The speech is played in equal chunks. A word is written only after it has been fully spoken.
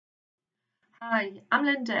Hi, I'm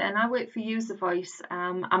Linda and I work for User Voice.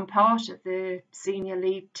 I'm part of the senior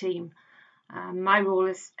lead team. My role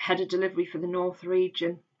is head of delivery for the North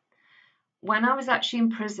region. When I was actually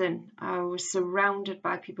in prison, I was surrounded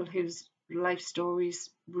by people whose life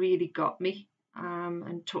stories really got me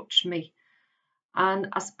and touched me. And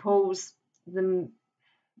I suppose the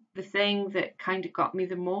thing that kind of got me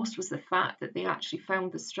the most was the fact that they actually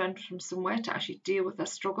found the strength from somewhere to actually deal with their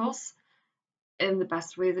struggles in the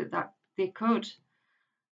best way that they could.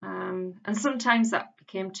 And sometimes that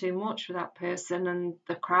became too much for that person and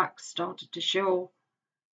the cracks started to show.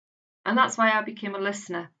 And that's why I became a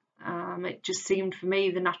listener. It just seemed for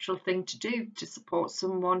me the natural thing to do to support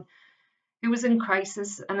someone who was in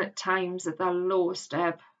crisis and at times at their lowest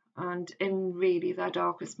ebb and in really their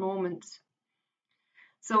darkest moments.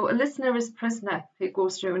 So a listener is a prisoner who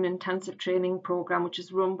goes through an intensive training program which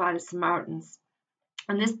is run by the Samaritans.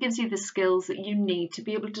 And this gives you the skills that you need to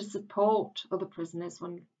be able to support other prisoners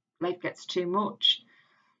when life gets too much.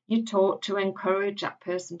 You're taught to encourage that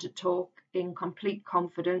person to talk in complete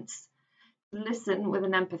confidence, listen with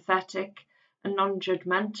an empathetic and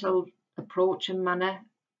non-judgmental approach and manner,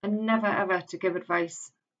 and never ever to give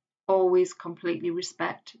advice. Always completely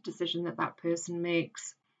respect the decision that person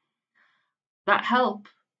makes. That help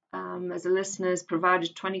as a listener is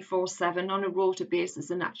provided 24/7 on a rota basis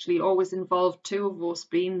and actually always involved two of us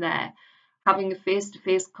being there, having a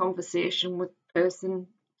face-to-face conversation with the person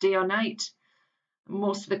day or night.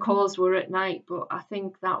 Most of the calls were at night, but I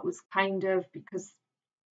think that was kind of because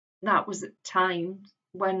that was at times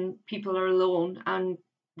when people are alone and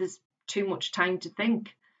there's too much time to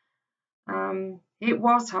think. It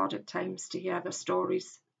was hard at times to hear their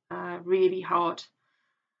stories, really hard.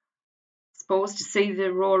 Supposed to see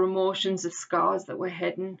the raw emotions of scars that were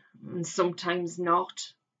hidden and sometimes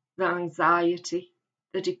not, the anxiety,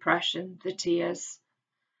 the depression, the tears.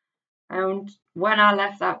 And when I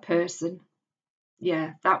left that person,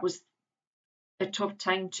 yeah, that was a tough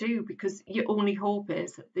time too, because your only hope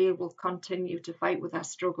is that they will continue to fight with their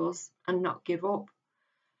struggles and not give up.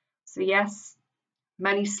 So yes,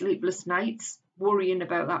 many sleepless nights worrying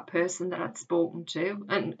about that person that I'd spoken to,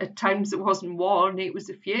 and at times it wasn't one, it was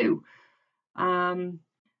a few.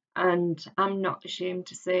 And I'm not ashamed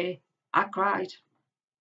to say I cried.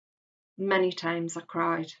 Many times I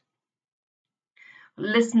cried.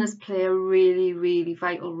 Listeners play a really, really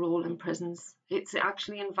vital role in prisons. It's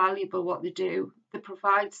actually invaluable what they do. They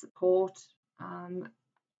provide support,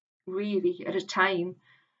 really, at a time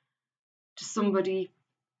to somebody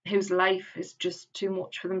whose life is just too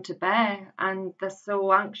much for them to bear, and they're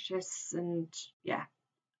so anxious, and yeah,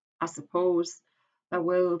 I suppose their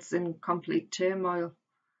world's in complete turmoil.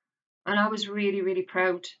 And I was really, really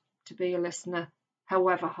proud to be a listener,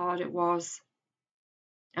 however hard it was.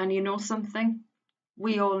 And you know something?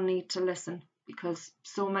 We all need to listen because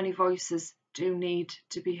so many voices do need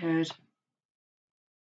to be heard.